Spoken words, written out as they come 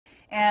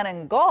And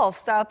in golf,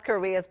 South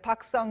Korea's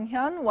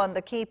Sung-hyun won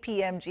the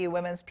KPMG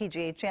Women's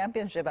PGA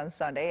Championship on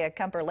Sunday at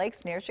Kemper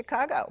Lakes near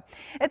Chicago.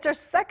 It's her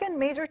second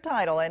major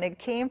title, and it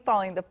came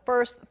following the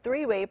first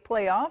three-way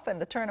playoff in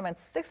the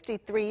tournament's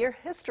 63-year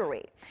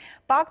history.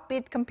 Pak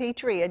beat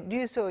compatriot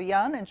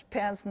So-yeon and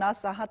Japan's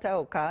Nasa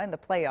Hataoka in the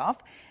playoff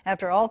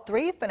after all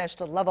three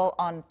finished level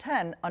on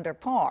 10 under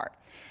par.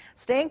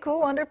 Staying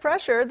cool under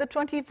pressure, the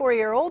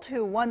 24-year-old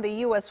who won the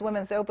U.S.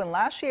 Women's Open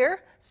last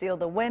year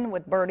sealed a win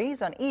with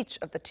birdies on each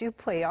of the two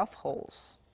playoff holes.